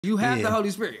You have the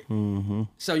Holy Spirit.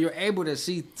 So you're able to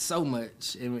see so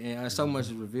much, and so much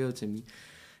is revealed to me.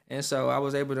 And so I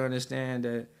was able to understand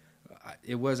that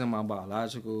it wasn't my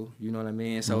biological, you know what I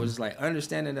mean? So it was like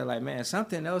understanding that, like, man,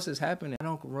 something else is happening. I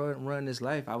don't run this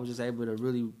life. I was just able to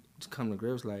really come to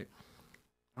grips, like,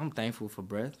 I'm thankful for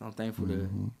breath. I'm thankful to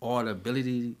all the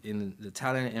ability and the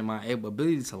talent and my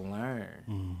ability to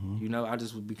learn. You know, I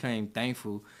just became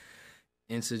thankful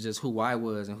into just who I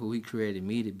was and who he created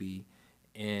me to be.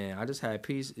 And I just had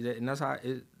peace, and that's how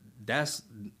that's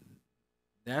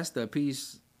the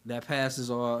peace that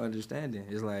passes all understanding.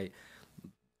 It's like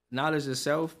knowledge of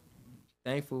self,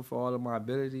 thankful for all of my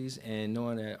abilities, and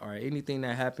knowing that, all right, anything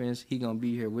that happens, he gonna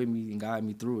be here with me and guide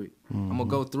me through it. I'm gonna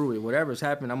go through it. Whatever's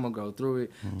happened, I'm gonna go through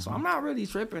it. So I'm not really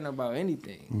tripping about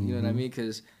anything. You know what I mean?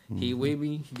 Because he with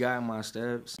me, he guiding my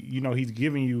steps. You know, he's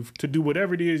giving you to do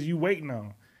whatever it is you waiting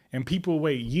on. And people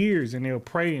wait years, and they'll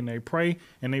pray and they pray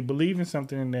and they believe in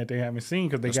something that they haven't seen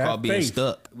because they got called faith. Being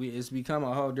stuck. It's become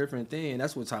a whole different thing.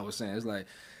 That's what Ty was saying. It's like,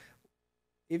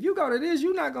 if you go to this,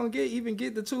 you're not gonna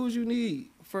get the tools you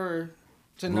need to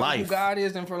know who God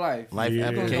is and for life. Life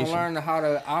application. You're gonna learn how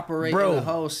to operate in the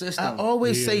whole system. I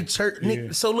always say church.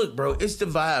 So look, bro, it's the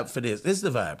vibe for this. It's the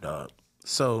vibe, dog.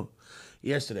 So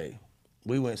yesterday,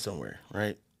 we went somewhere,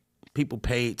 right? People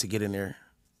paid to get in there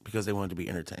because they wanted to be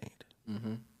entertained.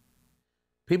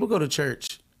 People go to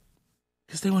church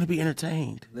because they want to be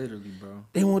entertained. Literally, bro.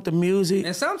 They want the music.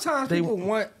 And sometimes people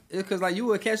want, because like you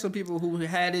would catch some people who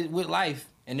had it with life,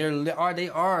 and they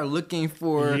are looking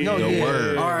for the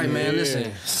word. All right, man,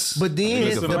 listen. But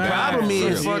then the problem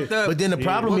is, But then the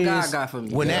problem what is, God got for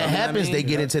me? when that happens, I mean? they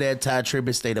get into that Ty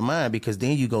Tribbett state of mind, because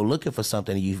then you go looking for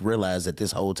something and you realize that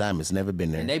this whole time it's never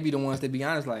been there. And they be the ones that be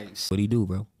honest, like, What he do,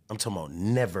 bro? I'm talking about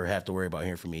never have to worry about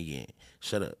hearing from me again.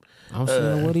 Shut up. I'm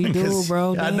saying what he do,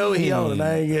 bro. I know he on it.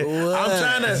 I ain't get. I'm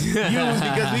trying to use,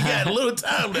 because we got a little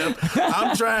time left.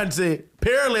 I'm trying to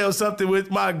parallel something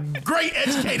with my great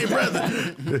educated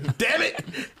brother. Damn it.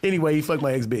 Anyway, he fucked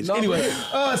my ex bitch. Anyway,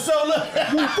 so look.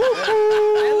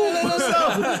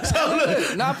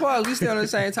 Not pause. We still on the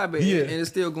same topic, and it's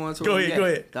still going to. Go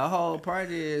ahead. The whole part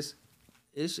is,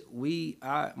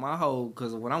 my whole,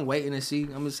 because when I'm waiting to see,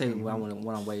 I'm gonna say what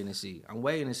I'm waiting to see. I'm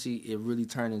waiting to see it really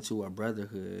turn into a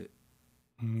brotherhood,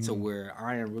 to where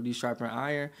iron really sharpen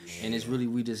iron, and it's really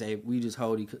we just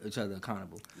hold each other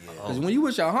accountable. Because when you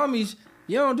with your homies,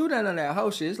 you don't do none of that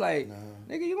whole shit. It's like,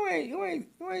 nigga, you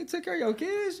ain't took care of your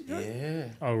kids.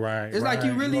 All right. It's like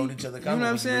you really, you know what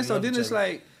I'm saying? So then it's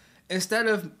like, instead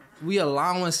of we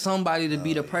allowing somebody to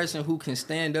be the person who can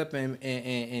stand up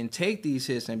and take these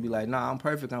hits and be like, nah, I'm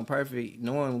perfect,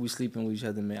 knowing we sleeping with each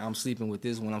other, man. I'm sleeping with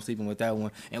this one, I'm sleeping with that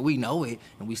one, and we know it,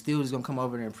 and we still just gonna come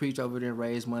over there and preach over there and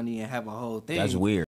raise money and have a whole thing. That's weird.